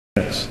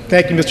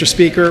Thank you, Mr.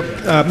 Speaker.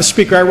 Mr.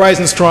 Speaker, I rise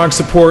in strong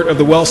support of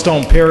the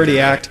Wellstone Parity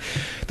Act.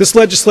 This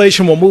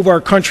legislation will move our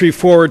country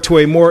forward to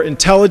a more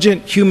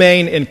intelligent,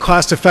 humane, and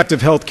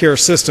cost-effective health care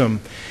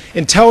system.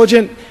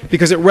 Intelligent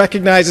because it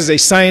recognizes a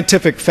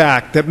scientific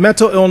fact that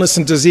mental illness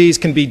and disease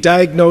can be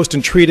diagnosed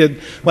and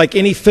treated like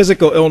any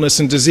physical illness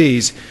and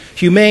disease.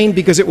 Humane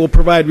because it will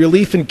provide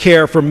relief and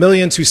care for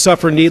millions who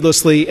suffer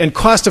needlessly, and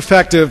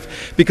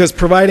cost-effective because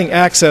providing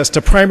access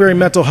to primary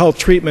mental health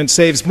treatment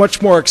saves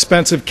much more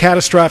expensive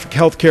catastrophic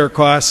health care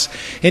costs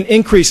and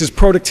increases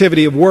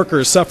productivity of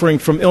workers suffering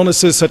from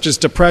illnesses such as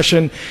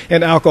depression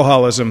and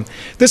alcoholism.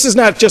 This is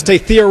not just a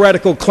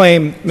theoretical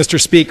claim, Mr.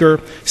 Speaker.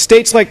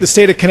 States like the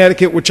state of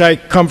Connecticut, which I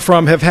come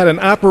from, have had an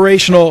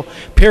operational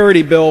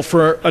parity bill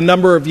for a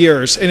number of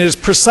years, and it is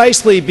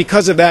precisely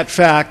because of that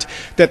fact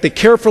that the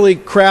carefully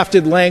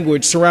crafted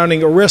language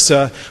surrounding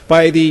ERISA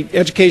by the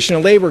Education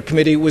and Labor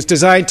Committee was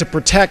designed to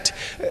protect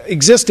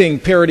existing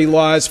parity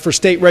laws for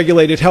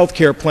state-regulated health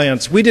care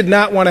plans. We did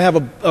not want to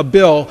have a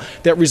bill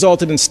that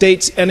resulted in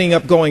states ending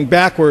up going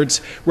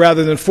backwards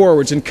rather than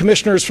forwards, and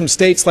commissioners from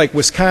states like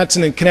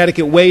Wisconsin and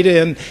Connecticut weighed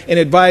in and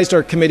advised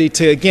our committee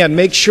to, again,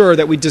 make sure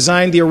that we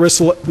designed the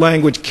ERISA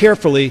language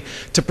carefully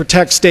to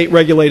protect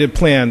state-regulated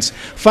plans.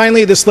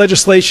 Finally, this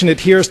legislation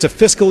adheres to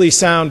fiscally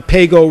sound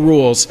pay-go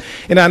rules.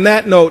 And on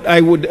that note,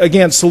 I would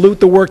again salute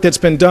the work that's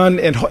been done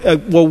and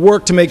will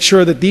work to make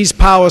sure that these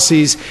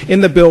policies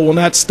in the bill will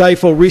not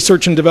stifle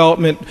research and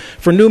development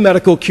for new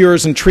medical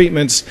cures and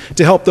treatments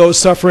to help those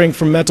suffering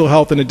from mental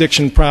health and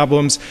addiction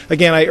problems.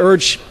 Again, I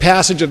urge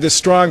passage of this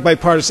strong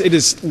bipartisan. It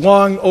is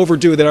long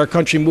overdue that our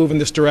country move in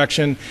this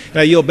direction, and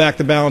I yield back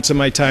the balance of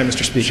my time,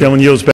 Mr. Speaker.